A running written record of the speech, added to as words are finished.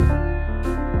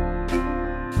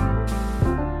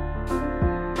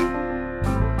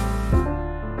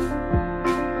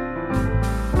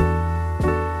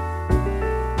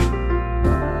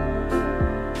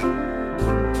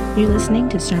You're listening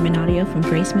to sermon audio from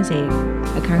Grace Mosaic,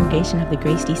 a congregation of the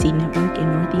Grace DC Network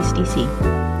in Northeast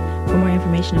DC. For more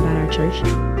information about our church,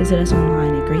 visit us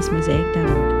online at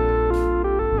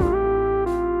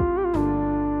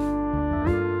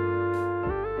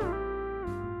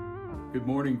gracemosaic.org. Good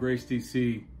morning, Grace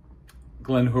DC.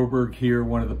 Glenn Hoburg here,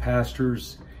 one of the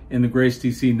pastors in the Grace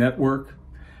DC Network,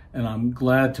 and I'm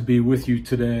glad to be with you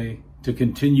today to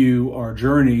continue our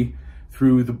journey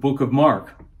through the book of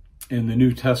Mark in the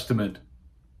New Testament.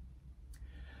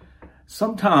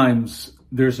 Sometimes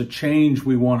there's a change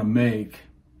we want to make,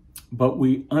 but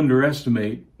we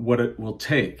underestimate what it will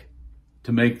take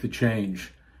to make the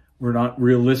change. We're not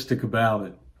realistic about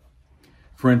it.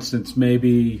 For instance,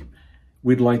 maybe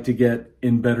we'd like to get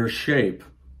in better shape,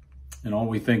 and all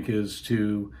we think is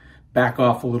to back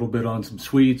off a little bit on some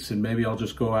sweets, and maybe I'll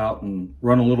just go out and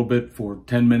run a little bit for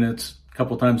 10 minutes a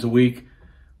couple times a week,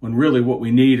 when really what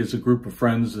we need is a group of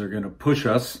friends that are going to push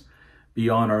us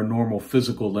beyond our normal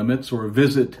physical limits, or a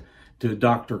visit to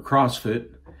Dr. CrossFit,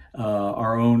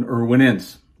 our own Irwin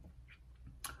Ince.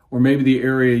 Or maybe the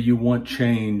area you want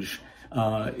change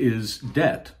is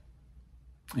debt.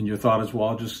 And your thought is, well,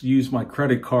 I'll just use my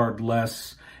credit card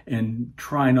less and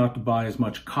try not to buy as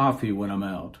much coffee when I'm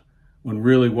out. When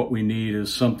really what we need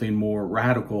is something more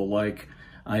radical, like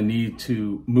I need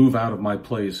to move out of my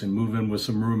place and move in with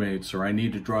some roommates, or I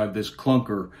need to drive this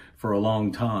clunker for a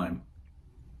long time.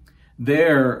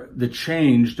 There, the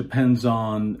change depends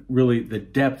on really the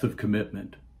depth of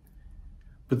commitment.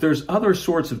 But there's other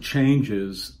sorts of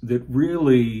changes that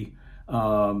really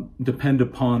depend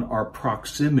upon our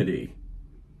proximity,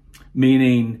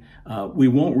 meaning we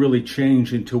won't really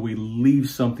change until we leave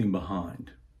something behind,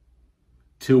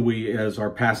 till we, as our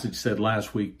passage said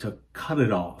last week, to cut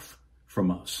it off from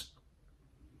us.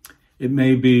 It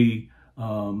may be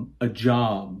a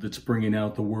job that's bringing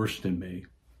out the worst in me.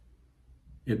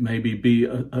 It may be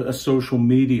a social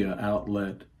media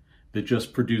outlet that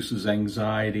just produces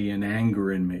anxiety and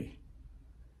anger in me.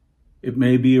 It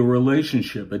may be a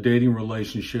relationship, a dating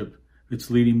relationship, that's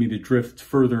leading me to drift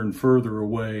further and further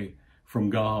away from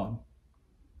God.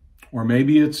 Or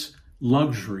maybe it's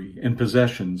luxury and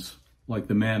possessions, like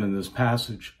the man in this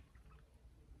passage.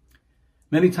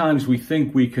 Many times we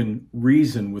think we can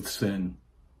reason with sin.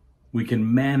 We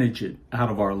can manage it out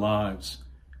of our lives,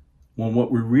 when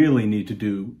what we really need to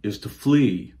do is to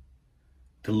flee,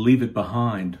 to leave it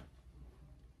behind.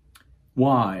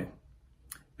 Why?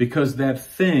 Because that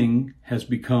thing has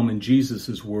become, in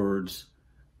Jesus' words,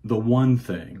 the one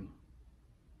thing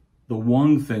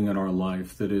in our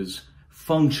life that is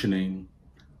functioning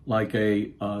like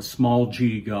a small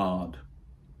g God.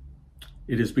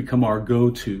 It has become our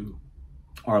go-to,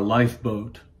 our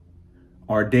lifeboat,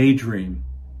 our daydream.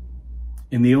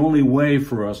 And the only way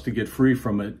for us to get free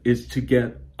from it is to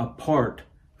get apart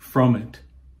from it.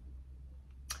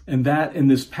 And that, in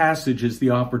this passage, is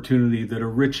the opportunity that a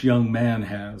rich young man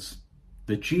has,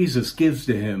 that Jesus gives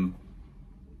to him.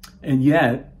 And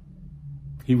yet,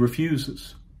 he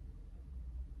refuses.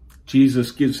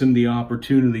 Jesus gives him the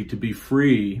opportunity to be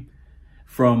free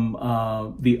from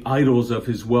the idols of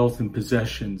his wealth and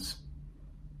possessions.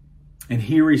 And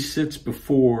here he sits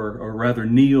before, or rather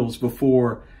kneels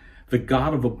before, the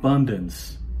God of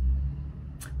abundance,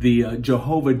 the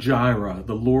Jehovah Jireh,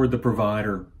 the Lord the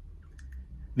provider,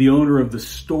 the owner of the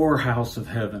storehouse of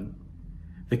heaven,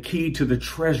 the key to the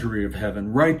treasury of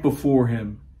heaven, right before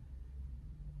him.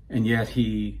 And yet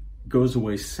he goes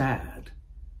away sad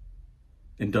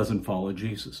and doesn't follow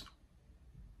Jesus.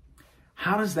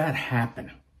 How does that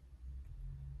happen?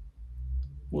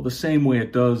 Well, the same way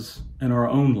it does in our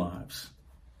own lives.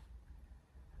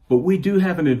 But we do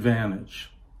have an advantage.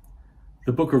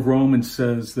 The book of Romans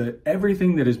says that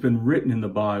everything that has been written in the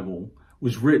Bible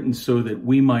was written so that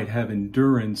we might have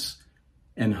endurance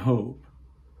and hope.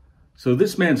 So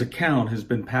this man's account has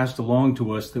been passed along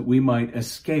to us that we might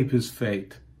escape his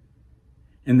fate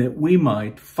and that we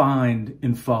might find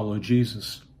and follow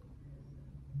Jesus.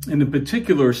 And in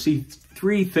particular, see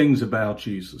three things about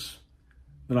Jesus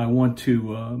that I want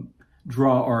to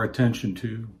draw our attention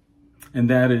to. And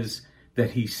that is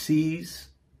that he sees,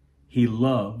 he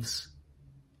loves,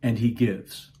 and he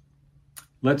gives.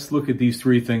 Let's look at these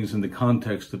three things in the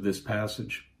context of this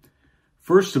passage.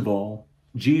 First of all,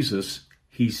 Jesus,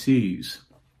 he sees.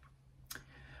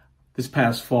 This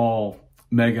past fall,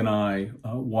 Meg and I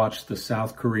watched the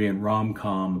South Korean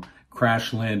rom-com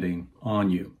Crash Landing on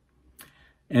You.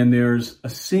 And there's a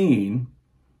scene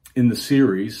in the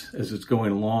series, as it's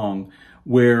going along,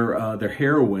 where the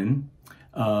heroine,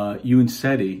 Yoon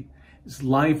Se-hee, his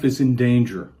life is in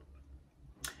danger.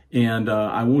 And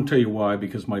I won't tell you why,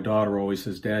 because my daughter always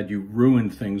says, Dad, you ruin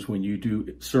things when you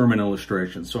do sermon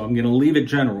illustrations. So I'm going to leave it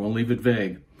general and leave it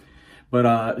vague.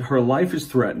 But her life is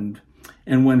threatened.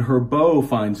 And when her beau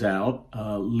finds out,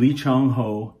 Lee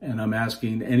Chang-ho, and I'm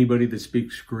asking anybody that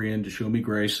speaks Korean to show me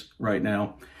grace right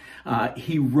now,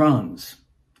 he runs.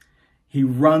 He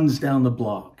runs down the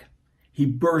block. He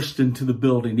bursts into the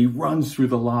building. He runs through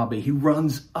the lobby. He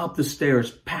runs up the stairs,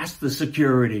 past the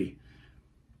security.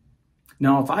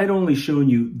 Now, if I'd only shown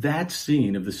you that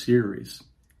scene of the series,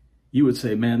 you would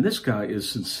say, man, this guy is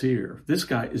sincere. This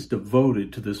guy is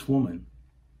devoted to this woman.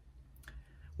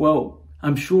 Well,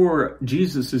 I'm sure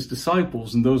Jesus'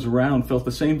 disciples and those around felt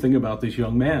the same thing about this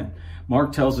young man.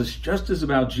 Mark tells us just as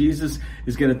about Jesus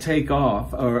is going to take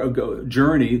off or a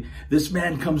journey, this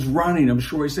man comes running. I'm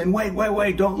sure he's saying,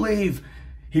 wait, don't leave.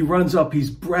 He runs up. He's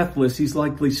breathless. He's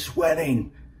likely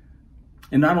sweating.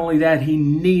 And not only that, he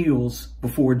kneels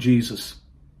before Jesus.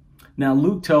 Now,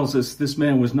 Luke tells us this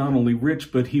man was not only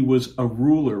rich, but he was a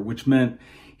ruler, which meant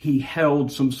he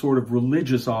held some sort of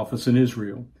religious office in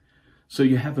Israel. So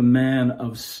you have a man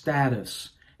of status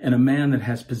and a man that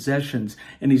has possessions,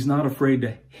 and he's not afraid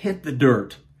to hit the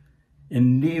dirt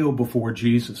and kneel before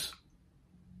Jesus.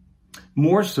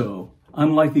 More so,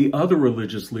 unlike the other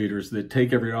religious leaders that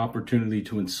take every opportunity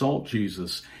to insult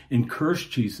Jesus and curse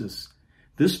Jesus,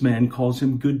 this man calls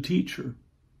him good teacher.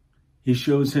 He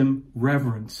shows him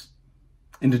reverence.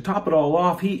 And to top it all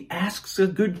off, he asks a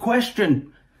good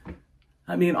question.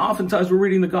 I mean, oftentimes we're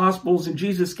reading the Gospels and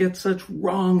Jesus gets such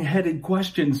wrong-headed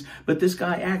questions, but this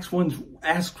guy asks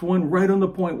one right on the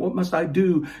point. What must I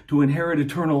do to inherit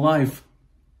eternal life?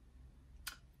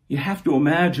 You have to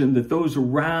imagine that those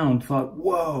around thought,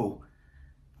 whoa,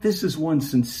 this is one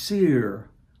sincere,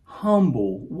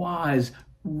 humble, wise,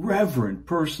 reverent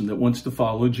person that wants to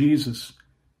follow Jesus.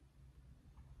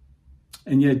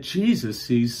 And yet Jesus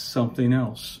sees something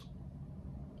else.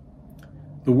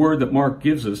 The word that Mark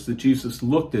gives us, that Jesus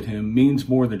looked at him, means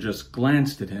more than just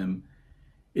glanced at him.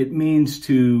 It means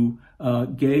to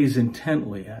gaze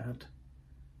intently at,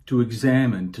 to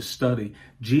examine, to study.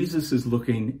 Jesus is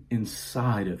looking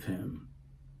inside of him,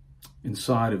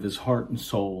 inside of his heart and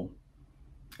soul.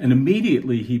 And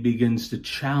immediately he begins to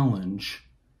challenge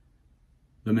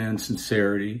the man's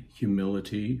sincerity,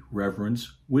 humility,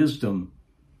 reverence, wisdom.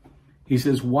 He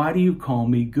says, why do you call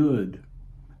me good?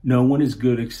 No one is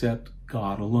good except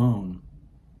God alone.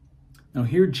 Now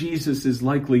here Jesus is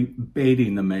likely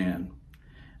baiting the man.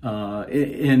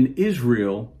 In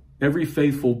Israel, every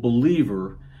faithful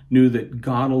believer knew that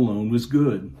God alone was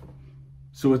good.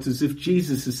 So it's as if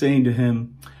Jesus is saying to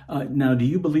him, now do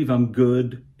you believe I'm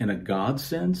good in a God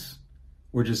sense?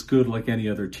 Or just good like any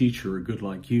other teacher or good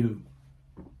like you?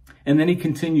 And then he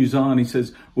continues on. He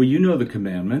says, well, you know the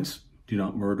commandments. Do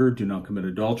not murder, do not commit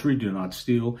adultery, do not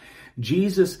steal.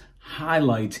 Jesus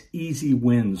highlights easy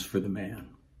wins for the man.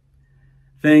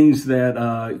 Things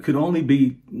that could only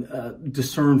be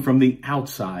discerned from the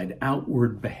outside,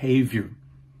 outward behavior.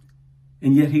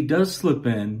 And yet he does slip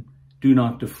in, do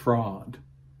not defraud.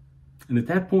 And at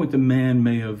that point, the man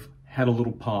may have had a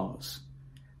little pause.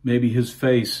 Maybe his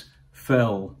face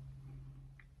fell.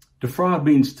 Defraud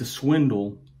means to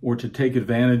swindle or to take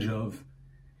advantage of.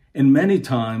 And many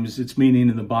times its meaning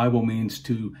in the Bible means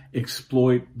to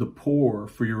exploit the poor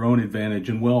for your own advantage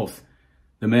and wealth.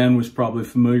 The man was probably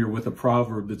familiar with a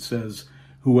proverb that says,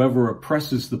 whoever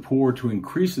oppresses the poor to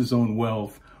increase his own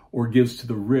wealth or gives to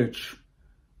the rich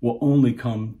will only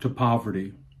come to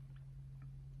poverty.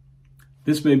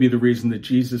 This may be the reason that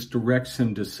Jesus directs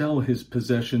him to sell his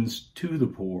possessions to the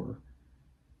poor,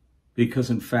 because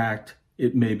in fact,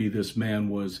 it may be this man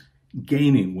was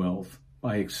gaining wealth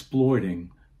by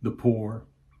exploiting the poor.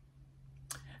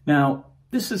 Now,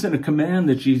 this isn't a command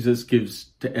that Jesus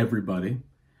gives to everybody.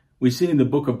 We see in the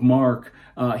book of Mark,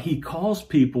 he calls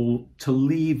people to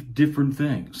leave different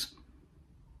things.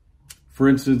 For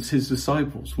instance, his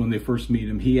disciples, when they first meet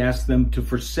him, he asks them to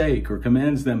forsake or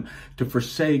commands them to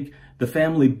forsake the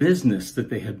family business that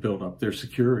they had built up, their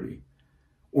security.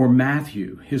 Or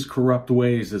Matthew, his corrupt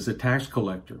ways as a tax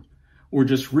collector. Or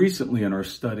just recently in our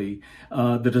study,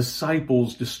 the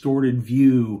disciples' distorted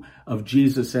view of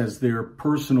Jesus as their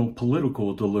personal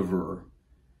political deliverer.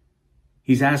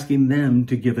 He's asking them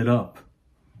to give it up.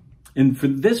 And for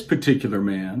this particular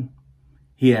man,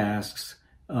 he asks,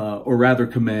 or rather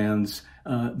commands,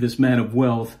 this man of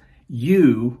wealth,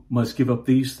 you must give up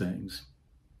these things.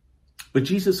 But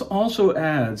Jesus also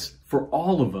adds for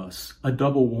all of us a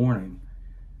double warning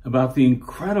about the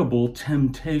incredible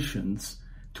temptations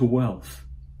to wealth.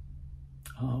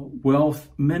 Wealth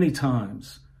many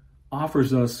times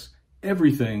offers us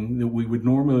everything that we would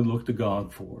normally look to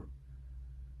God for.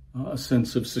 a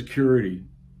sense of security,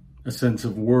 a sense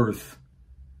of worth,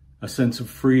 a sense of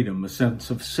freedom, a sense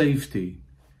of safety.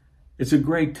 It's a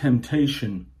great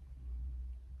temptation.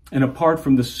 And apart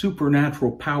from the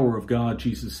supernatural power of God,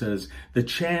 Jesus says, the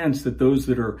chance that those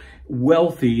that are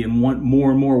wealthy and want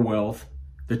more and more wealth,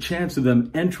 the chance of them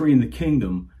entering the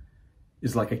kingdom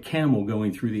is like a camel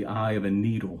going through the eye of a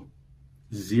needle.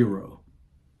 0.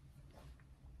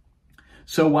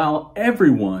 So while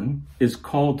everyone is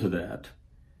called to that,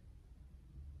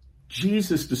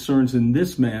 Jesus discerns in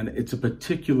this man it's a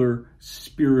particular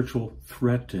spiritual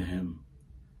threat to him.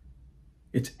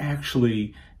 It's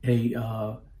actually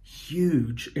a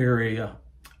huge area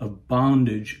of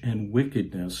bondage and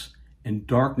wickedness and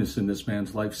darkness in this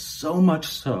man's life, so much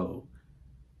so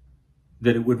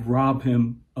that it would rob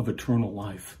him of eternal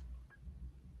life.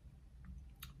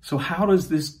 So how does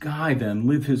this guy then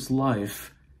live his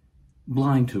life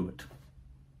blind to it?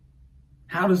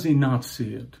 How does he not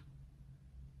see it?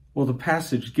 Well, the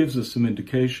passage gives us some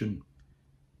indication.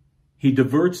 He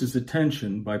diverts his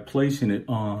attention by placing it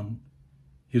on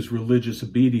his religious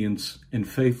obedience and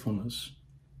faithfulness.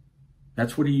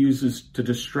 That's what he uses to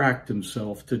distract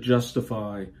himself, to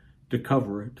justify, to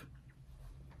cover it.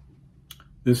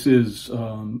 This is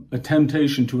a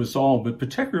temptation to us all, but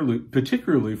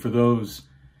particularly for those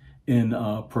in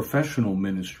professional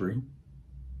ministry.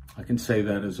 I can say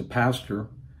that as a pastor.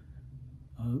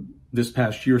 This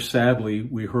past year, sadly,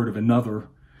 we heard of another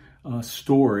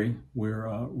story where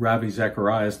Ravi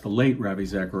Zacharias, the late Ravi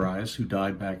Zacharias, who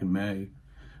died back in May,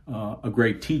 a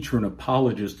great teacher and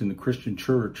apologist in the Christian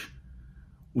church,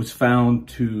 was found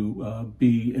to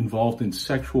be involved in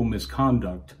sexual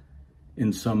misconduct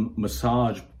in some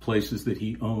massage places that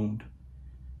he owned,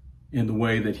 in the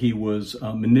way that he was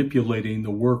manipulating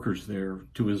the workers there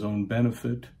to his own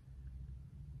benefit,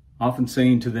 often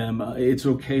saying to them, it's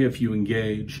okay if you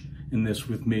engage in this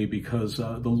with me because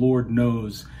the Lord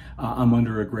knows I'm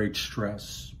under a great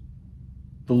stress.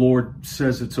 The Lord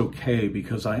says it's okay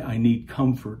because I need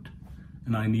comfort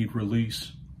and I need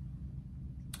release.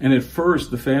 And at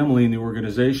first, the family and the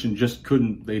organization just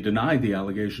couldn't, they denied the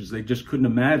allegations. They just couldn't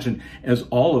imagine, as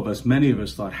all of us, many of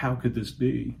us thought, how could this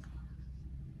be?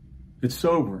 It's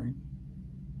sobering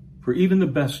for even the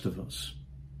best of us,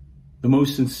 the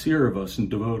most sincere of us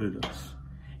and devoted us.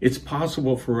 It's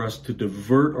possible for us to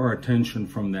divert our attention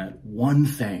from that one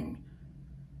thing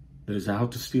that is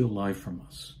out to steal life from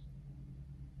us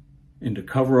and to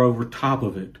cover over top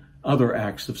of it other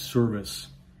acts of service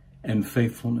and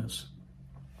faithfulness.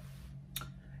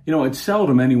 You know, it's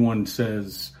seldom anyone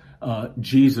says,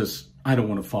 Jesus, I don't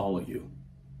want to follow you,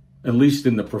 at least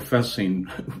in the professing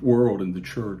world in the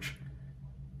church.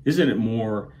 Isn't it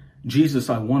more,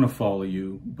 Jesus, I want to follow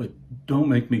you, but don't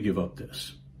make me give up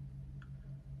this.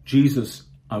 Jesus,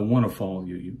 I want to follow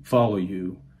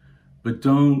you, but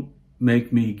don't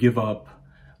make me give up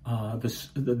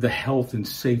the health and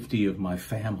safety of my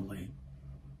family.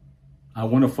 I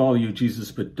want to follow you,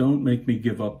 Jesus, but don't make me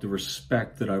give up the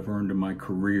respect that I've earned in my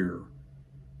career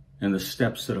and the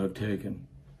steps that I've taken.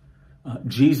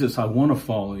 Jesus, I want to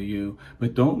follow you,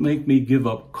 but don't make me give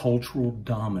up cultural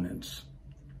dominance.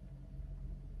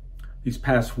 These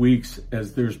past weeks,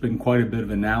 as there's been quite a bit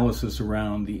of analysis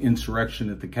around the insurrection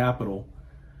at the Capitol,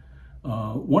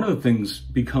 one of the things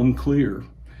become clear.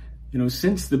 You know,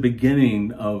 since the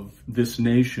beginning of this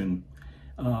nation,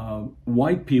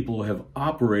 white people have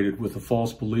operated with a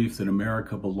false belief that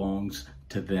America belongs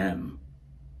to them,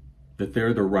 that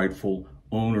they're the rightful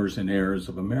owners and heirs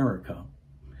of America.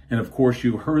 And of course,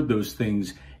 you heard those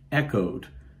things echoed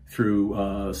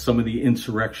through some of the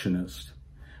insurrectionists.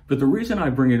 But the reason I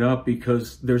bring it up,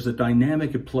 because there's a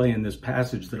dynamic at play in this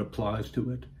passage that applies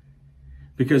to it.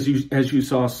 Because as you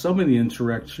saw, some of the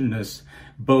insurrectionists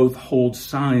both hold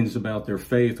signs about their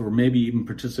faith or maybe even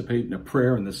participate in a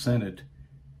prayer in the Senate.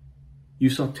 You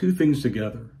saw two things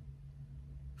together: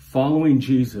 following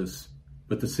Jesus,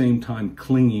 but at the same time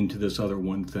clinging to this other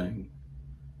one thing.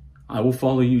 I will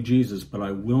follow you, Jesus, but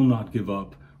I will not give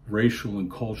up racial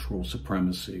and cultural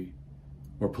supremacy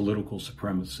or political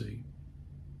supremacy.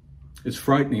 It's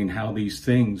frightening how these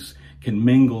things can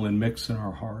mingle and mix in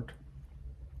our heart.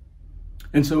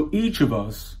 And so each of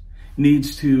us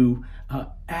needs to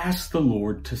ask the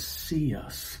Lord to see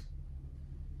us.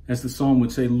 As the psalm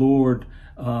would say, Lord,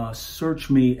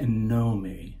 search me and know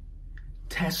me.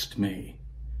 Test me.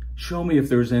 Show me if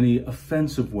there's any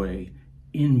offensive way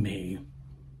in me.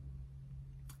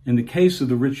 In the case of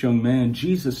the rich young man,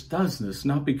 Jesus does this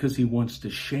not because he wants to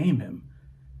shame him,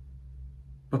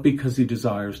 but because he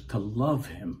desires to love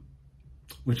him,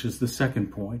 which is the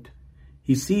second point.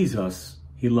 He sees us,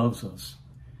 he loves us.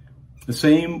 The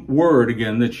same word,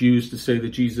 again, that's used to say that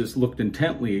Jesus looked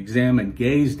intently, examined,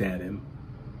 gazed at him,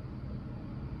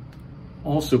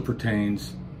 also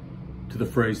pertains to the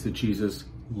phrase that Jesus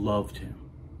loved him.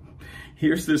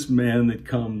 Here's this man that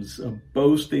comes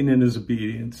boasting in his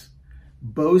obedience,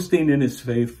 boasting in his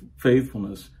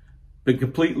faithfulness, but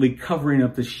completely covering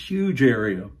up this huge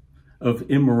area of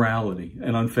immorality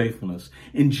and unfaithfulness.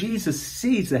 And Jesus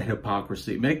sees that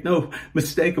hypocrisy. Make no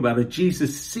mistake about it.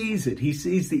 Jesus sees it. He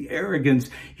sees the arrogance.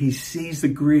 He sees the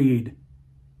greed.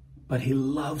 But he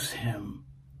loves him.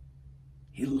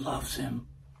 He loves him.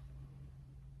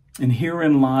 And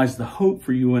herein lies the hope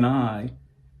for you and I,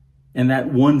 and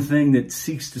that one thing that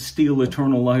seeks to steal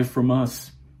eternal life from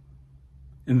us.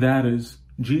 And that is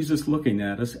Jesus looking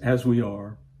at us as we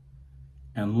are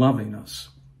and loving us.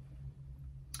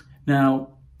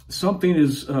 Now, something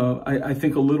is, I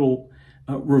think, a little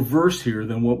reverse here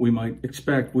than what we might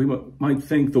expect. We might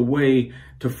think the way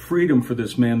to freedom for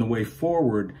this man, the way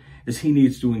forward, is he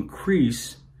needs to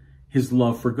increase his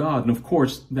love for God. And of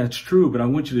course, that's true, but I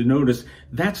want you to notice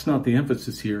that's not the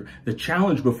emphasis here. The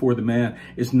challenge before the man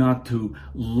is not to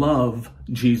love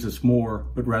Jesus more,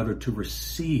 but rather to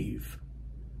receive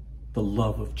the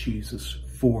love of Jesus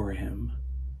for him.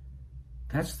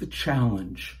 That's the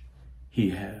challenge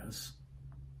he has.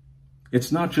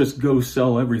 It's not just go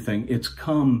sell everything. It's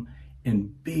come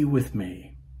and be with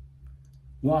me.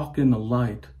 Walk in the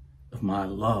light of my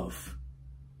love.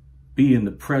 Be in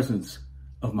the presence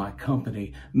of my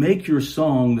company. Make your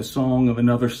song the song of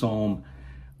another psalm.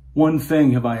 One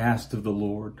thing have I asked of the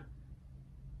Lord,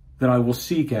 that I will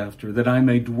seek after, that I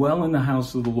may dwell in the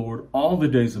house of the Lord all the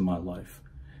days of my life,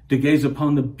 to gaze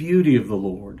upon the beauty of the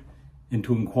Lord and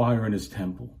to inquire in his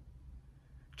temple.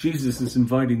 Jesus is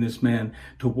inviting this man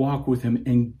to walk with him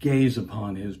and gaze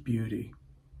upon his beauty,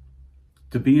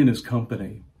 to be in his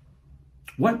company.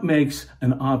 What makes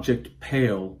an object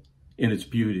pale in its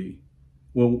beauty?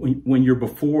 Well, when you're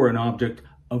before an object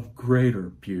of greater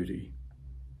beauty.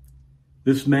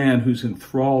 This man who's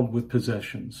enthralled with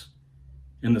possessions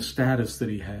and the status that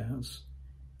he has,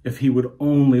 if he would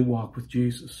only walk with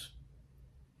Jesus,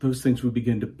 those things would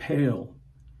begin to pale.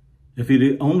 If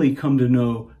he'd only come to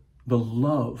know the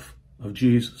love of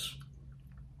Jesus.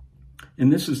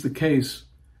 And this is the case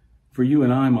for you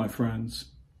and I, my friends.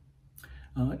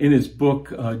 In his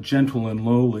book, Gentle and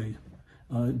Lowly,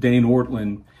 Dane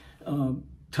Ortlund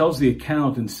tells the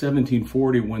account in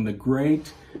 1740 when the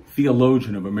great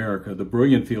theologian of America, the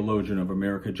brilliant theologian of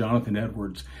America, Jonathan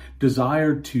Edwards,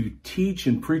 desired to teach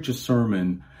and preach a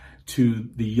sermon to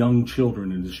the young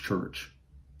children in his church.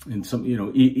 And some,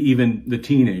 even the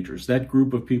teenagers, that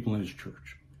group of people in his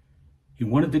church. He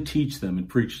wanted to teach them and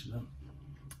preach to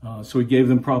them. So he gave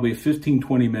them probably a 15,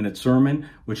 20-minute sermon,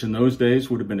 which in those days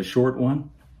would have been a short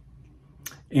one.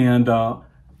 And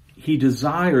he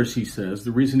desires, he says,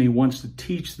 the reason he wants to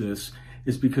teach this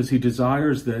is because he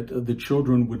desires that the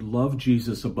children would love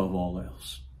Jesus above all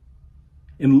else.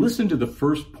 And listen to the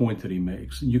first point that he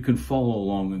makes, and you can follow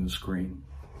along on the screen.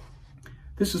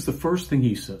 This is the first thing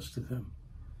he says to them.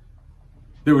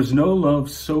 There is no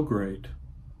love so great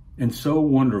and so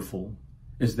wonderful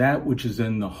as that which is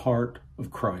in the heart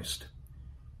of Christ.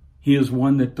 He is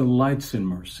one that delights in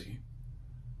mercy.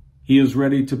 He is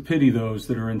ready to pity those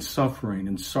that are in suffering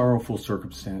and sorrowful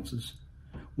circumstances,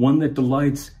 one that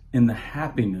delights in the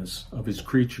happiness of his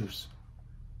creatures.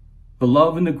 The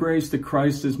love and the grace that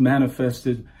Christ has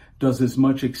manifested does as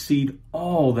much exceed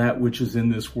all that which is in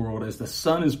this world as the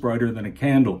sun is brighter than a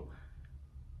candle.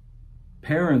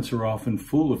 Parents are often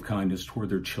full of kindness toward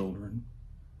their children,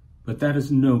 but that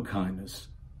is no kindness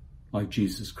like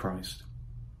Jesus Christ.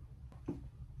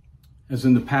 As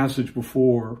in the passage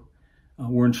before,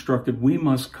 we're instructed we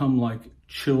must come like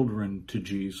children to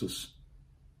Jesus.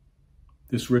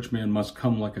 This rich man must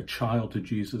come like a child to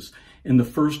Jesus. And the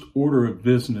first order of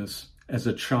business as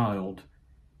a child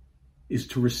is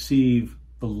to receive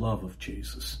the love of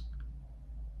Jesus,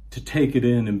 to take it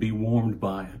in and be warmed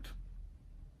by it.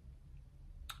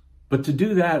 But to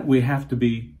do that, we have to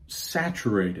be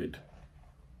saturated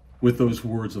with those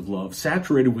words of love,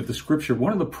 saturated with the scripture.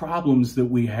 One of the problems that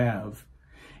we have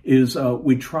is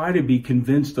we try to be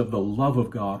convinced of the love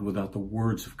of God without the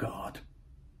words of God.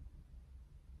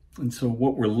 And so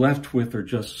what we're left with are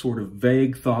just sort of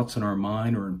vague thoughts in our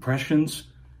mind or impressions,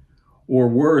 or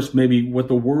worse, maybe what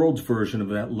the world's version of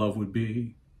that love would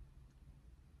be.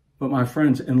 But my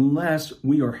friends, unless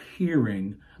we are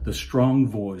hearing the strong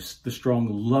voice, the strong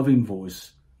loving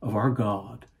voice of our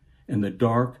God in the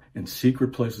dark and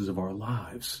secret places of our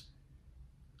lives,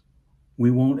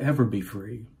 we won't ever be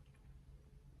free.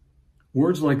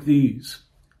 Words like these,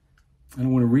 and I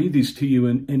want to read these to you,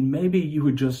 and maybe you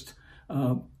would just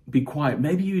be quiet.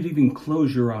 Maybe you'd even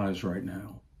close your eyes right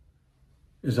now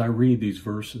as I read these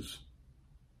verses.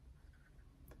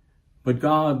 But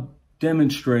God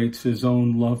demonstrates his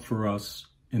own love for us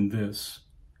in this.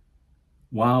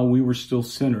 While we were still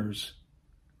sinners,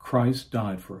 Christ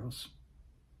died for us.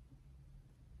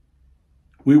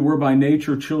 We were by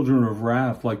nature children of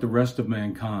wrath like the rest of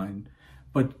mankind,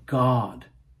 but God,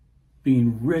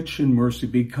 being rich in mercy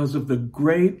because of the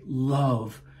great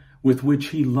love with which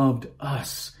he loved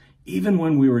us, even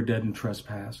when we were dead in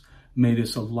trespass, made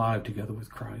us alive together with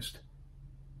Christ.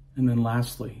 And then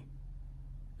lastly,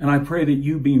 and I pray that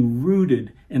you, being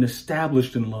rooted and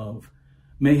established in love,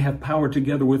 may have power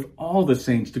together with all the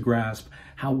saints to grasp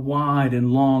how wide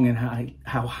and long and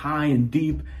how high and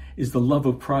deep is the love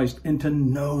of Christ, and to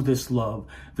know this love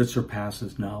that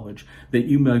surpasses knowledge, that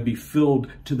you may be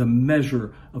filled to the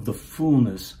measure of the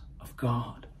fullness of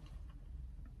God.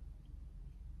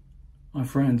 My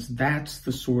friends, that's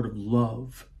the sort of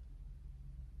love.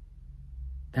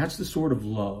 That's the sort of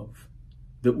love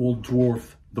that will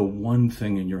dwarf the one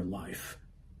thing in your life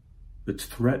that's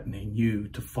threatening you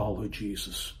to follow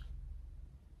Jesus.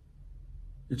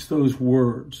 It's those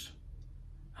words.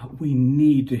 We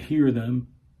need to hear them.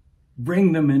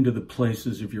 Bring them into the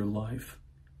places of your life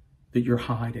that you're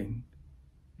hiding.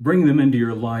 Bring them into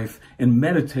your life and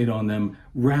meditate on them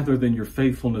rather than your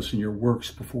faithfulness and your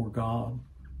works before God.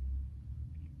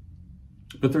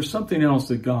 But there's something else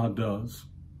that God does.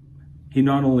 He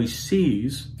not only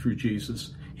sees through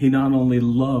Jesus, he not only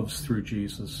loves through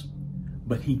Jesus,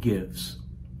 but he gives.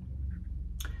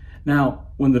 Now,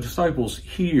 when the disciples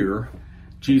hear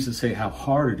Jesus say how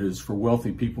hard it is for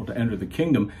wealthy people to enter the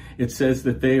kingdom, it says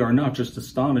that they are not just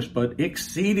astonished, but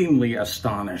exceedingly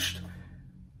astonished.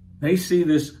 They see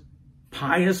this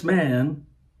pious man,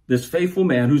 this faithful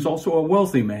man, who's also a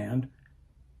wealthy man,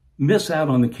 miss out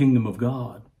on the kingdom of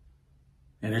God.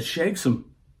 And it shakes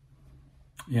them.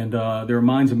 And their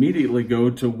minds immediately go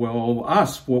to, well,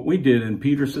 us, what we did. And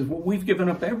Peter says, well, we've given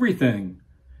up everything.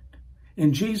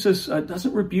 And Jesus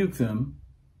doesn't rebuke them.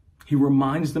 He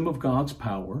reminds them of God's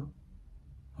power,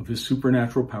 of his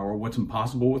supernatural power, what's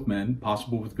impossible with men,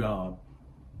 possible with God.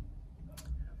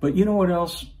 But you know what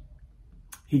else?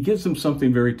 He gives them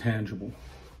something very tangible.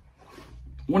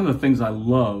 One of the things I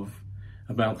love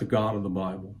about the God of the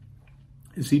Bible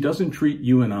is he doesn't treat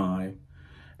you and I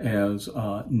as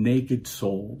naked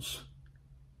souls.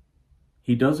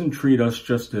 He doesn't treat us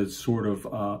just as sort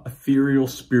of ethereal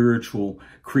spiritual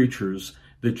creatures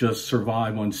that just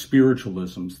survive on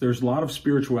spiritualisms. There's a lot of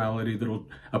spirituality that'll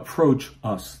approach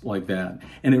us like that,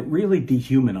 and it really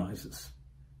dehumanizes.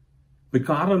 But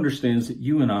God understands that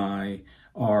you and I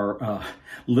are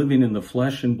living in the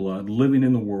flesh and blood, living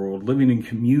in the world, living in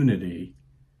community.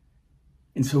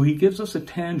 And so he gives us a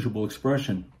tangible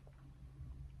expression.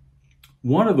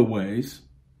 One of the ways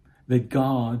that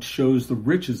God shows the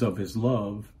riches of his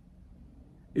love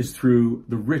is through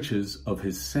the riches of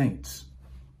his saints.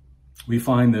 We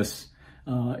find this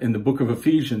in the book of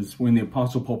Ephesians when the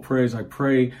Apostle Paul prays, I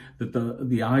pray that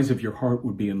the eyes of your heart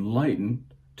would be enlightened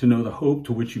to know the hope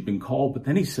to which you've been called. But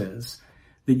then he says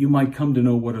that you might come to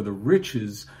know what are the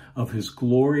riches of his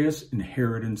glorious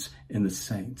inheritance in the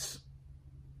saints.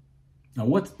 Now,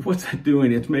 what's that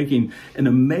doing? It's making an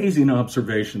amazing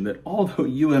observation that although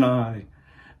you and I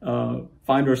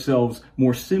find ourselves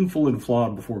more sinful and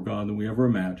flawed before God than we ever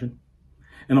imagined,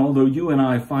 and although you and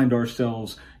I find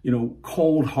ourselves,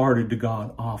 cold-hearted to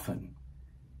God often,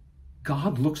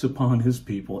 God looks upon his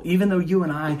people. Even though you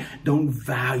and I don't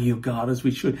value God as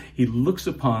we should, he looks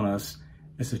upon us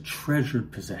as a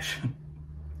treasured possession.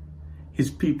 His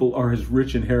people are his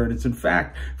rich inheritance. In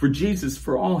fact, for Jesus,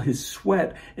 for all his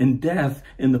sweat and death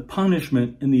and the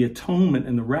punishment and the atonement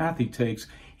and the wrath he takes,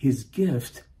 his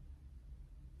gift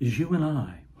is you and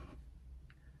I,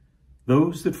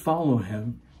 those that follow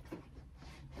him.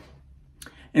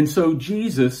 And so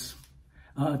Jesus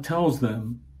tells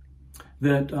them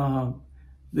that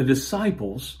the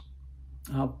disciples,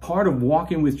 part of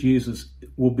walking with Jesus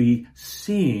will be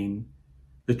seeing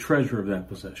the treasure of that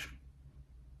possession.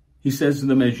 He says to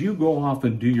them, as you go off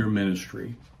and do your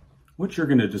ministry, what you're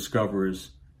going to discover is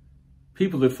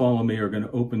people that follow me are going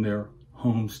to open their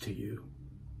homes to you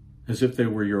as if they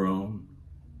were your own.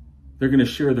 They're going to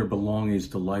share their belongings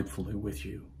delightfully with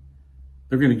you.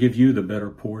 They're going to give you the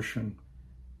better portion.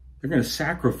 They're going to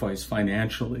sacrifice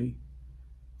financially.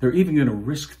 They're even going to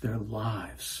risk their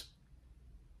lives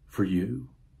for you.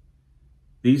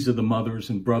 These are the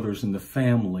mothers and brothers and the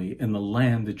family and the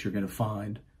land that you're going to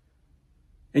find.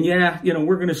 And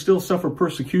we're going to still suffer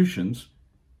persecutions.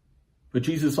 But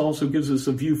Jesus also gives us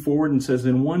a view forward and says,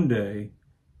 in one day,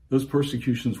 those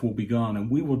persecutions will be gone,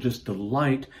 and we will just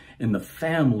delight in the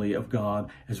family of God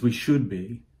as we should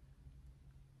be.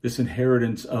 This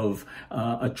inheritance of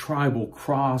a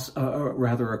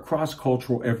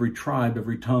cross-cultural, every tribe,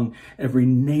 every tongue, every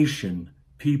nation,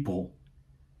 people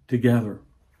together.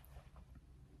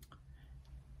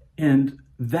 And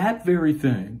that very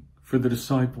thing for the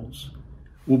disciples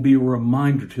will be a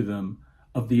reminder to them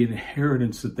of the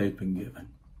inheritance that they've been given.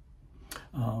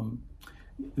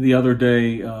 The other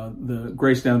day, the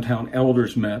Grace Downtown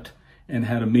elders met and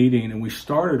had a meeting, and we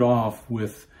started off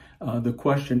with the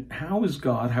question, how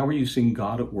are you seeing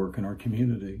God at work in our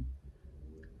community?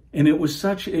 And it was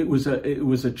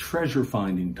a treasure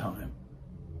finding time,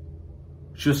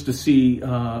 just to see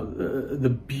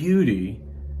the beauty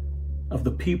of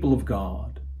the people of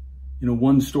God. You know,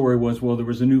 one story was, well, there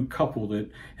was a new couple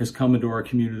that has come into our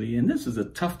community, and this is a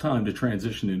tough time to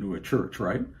transition into a church,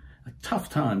 right? A tough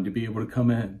time to be able to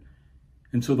come in.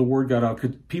 And so the word got out,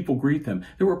 could people greet them?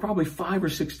 There were probably 5 or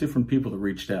 6 different people that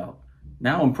reached out.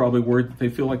 Now I'm probably worried that they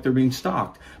feel like they're being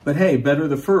stalked. But hey, better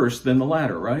the first than the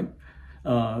latter, right?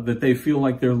 That they feel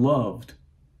like they're loved.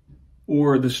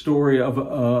 Or the story of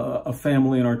a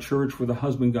family in our church where the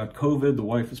husband got COVID, the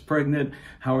wife is pregnant.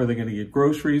 How are they going to get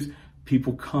groceries?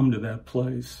 People come to that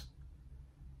place.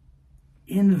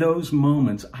 In those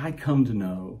moments, I come to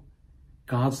know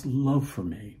God's love for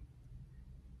me.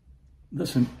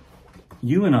 Listen,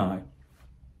 you and I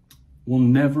will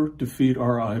never defeat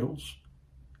our idols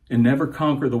and never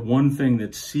conquer the one thing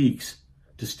that seeks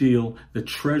to steal the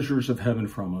treasures of heaven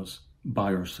from us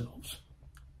by ourselves.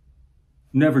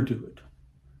 Never do it.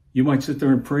 You might sit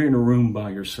there and pray in a room by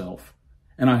yourself.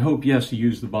 And I hope, yes, you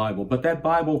use the Bible, but that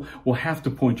Bible will have to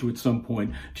point you at some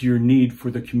point to your need for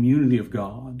the community of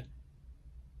God.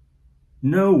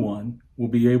 No one will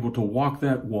be able to walk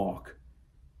that walk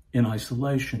in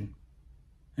isolation,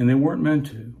 and they weren't meant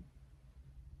to.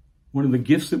 One of the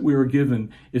gifts that we are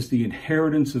given is the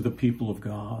inheritance of the people of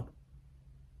God.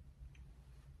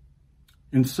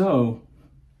 And so,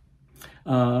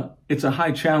 it's a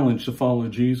high challenge to follow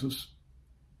Jesus.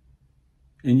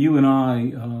 And you and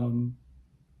I,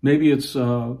 maybe it's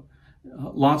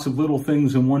lots of little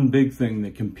things and one big thing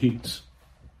that competes.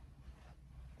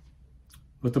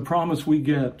 But the promise we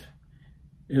get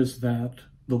is that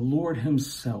the Lord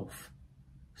himself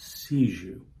sees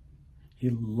you. He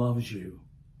loves you.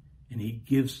 And he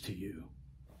gives to you.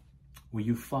 Will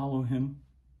you follow him?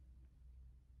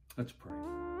 Let's pray.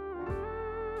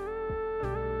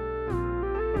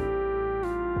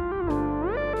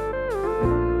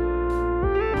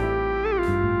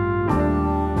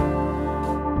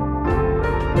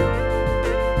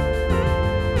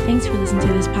 Thanks for listening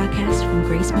to this podcast from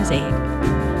Grace Mosaic.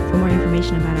 For more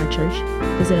information about our church,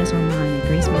 visit us online at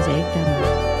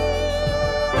gracemosaic.org.